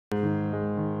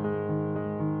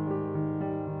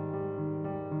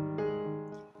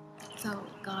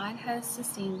God has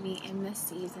sustained me in this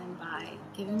season by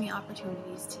giving me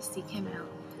opportunities to seek Him out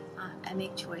and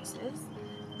make choices,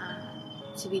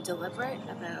 to be deliberate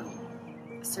about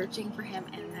searching for Him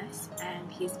in this,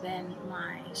 and He's been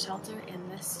my shelter in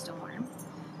this storm.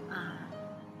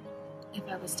 If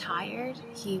I was tired,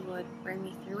 He would bring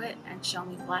me through it and show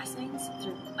me blessings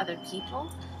through other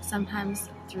people, sometimes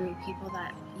through people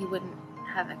that you wouldn't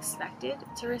have expected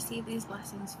to receive these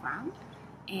blessings from,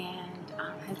 and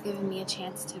has given me a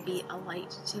chance to be a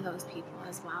light to those people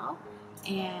as well.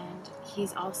 And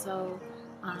He's also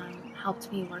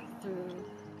helped me work through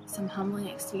some humbling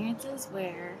experiences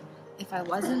where if I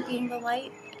wasn't being the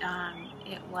light,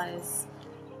 it was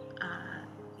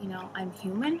I'm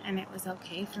human, and it was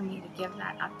okay for me to give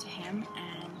that up to Him,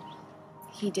 and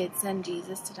He did send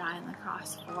Jesus to die on the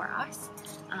cross for us.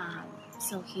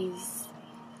 So He's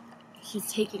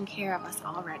taken care of us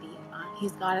already.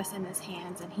 He's got us in His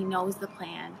hands, and He knows the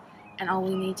plan, and all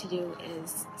we need to do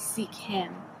is seek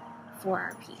Him for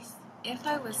our peace. If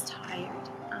I was tired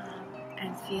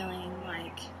and feeling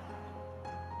like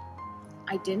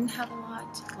I didn't have a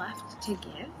lot left to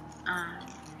give,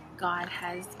 God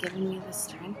has given me the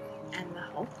strength and the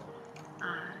hope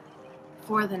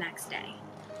for the next day.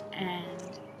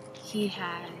 And He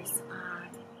has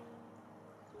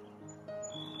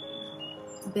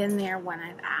been there when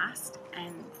I've asked,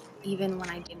 and even when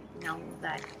I didn't know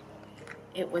that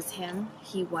it was Him,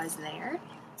 He was there.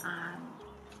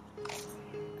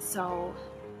 So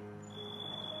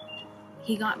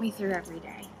He got me through every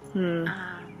day.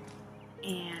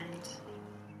 And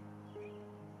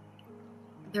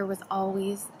there was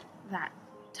always that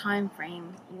time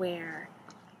frame where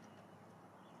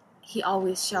He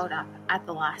always showed up at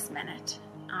the last minute,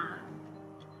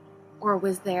 or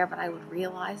was there, but I would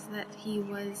realize that He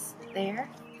was there.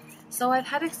 So I've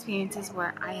had experiences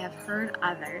where I have heard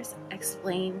others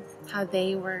explain how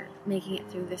they were making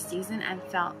it through this season and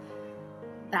felt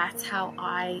that's how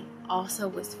I also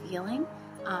was feeling.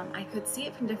 I could see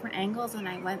it from different angles, and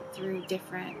I went through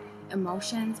different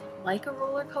emotions like a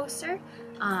roller coaster.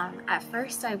 At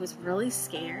first I was really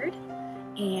scared,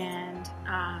 and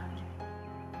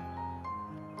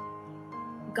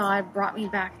God brought me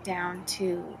back down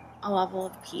to a level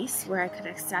of peace where I could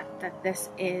accept that this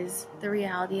is the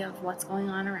reality of what's going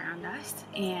on around us,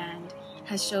 and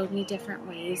has showed me different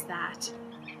ways that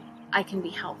I can be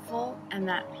helpful, and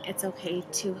that it's okay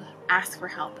to ask for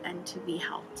help and to be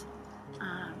helped.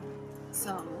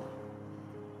 So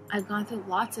I've gone through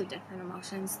lots of different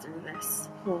emotions through this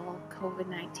whole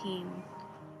COVID-19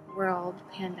 world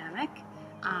pandemic,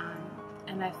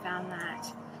 and I found that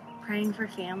praying for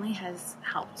family has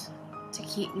helped to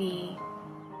keep me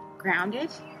grounded,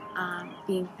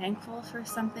 being thankful for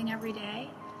something every day,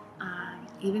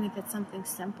 even if it's something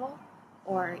simple,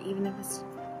 or even if it's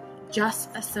just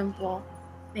a simple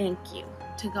thank you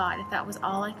to God. If that was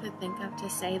all I could think of to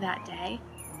say that day,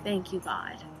 thank you,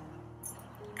 God.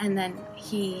 And then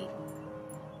He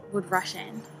would rush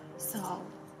in. So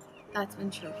that's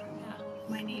been true for me.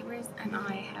 My neighbors and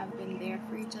I have been there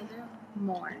for each other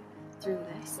more through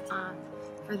this.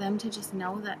 For them to just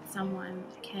know that someone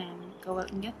can go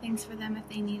out and get things for them if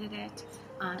they needed it.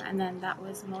 And then that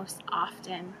was most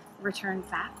often returned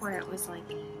back, where it was like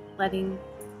letting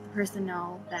the person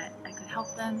know that I could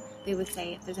help them. They would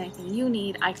say, if there's anything you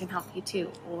need, I can help you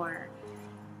too. Or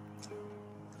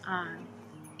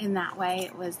in that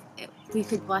way, we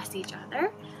could bless each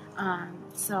other.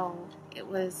 So it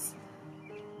was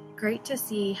great to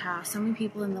see how so many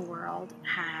people in the world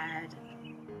had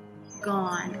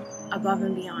gone above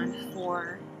and beyond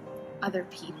for other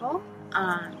people,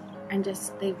 and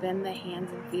just they've been the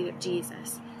hands and feet of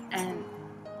Jesus. And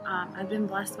I've been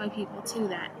blessed by people too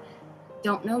that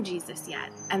don't know Jesus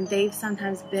yet, and they've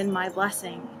sometimes been my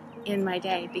blessing in my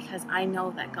day because I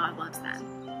know that God loves them.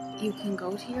 You can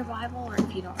go to your Bible, or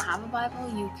if you don't have a Bible,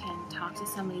 you can talk to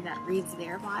somebody that reads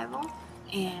their Bible.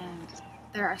 And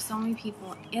there are so many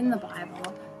people in the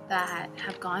Bible that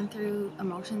have gone through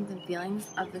emotions and feelings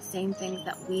of the same things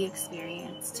that we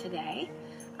experience today.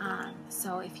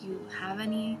 So if you have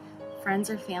any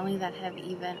friends or family that have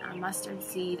even a mustard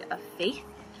seed of faith,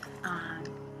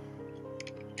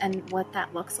 and what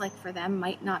that looks like for them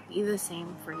might not be the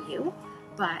same for you,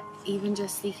 but even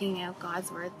just seeking out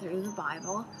God's Word through the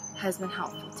Bible has been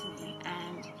helpful to me.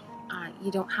 And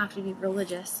you don't have to be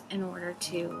religious in order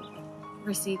to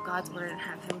receive God's Word and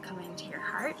have Him come into your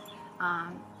heart.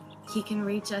 He can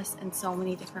reach us in so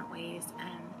many different ways,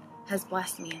 and has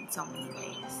blessed me in so many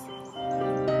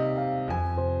ways.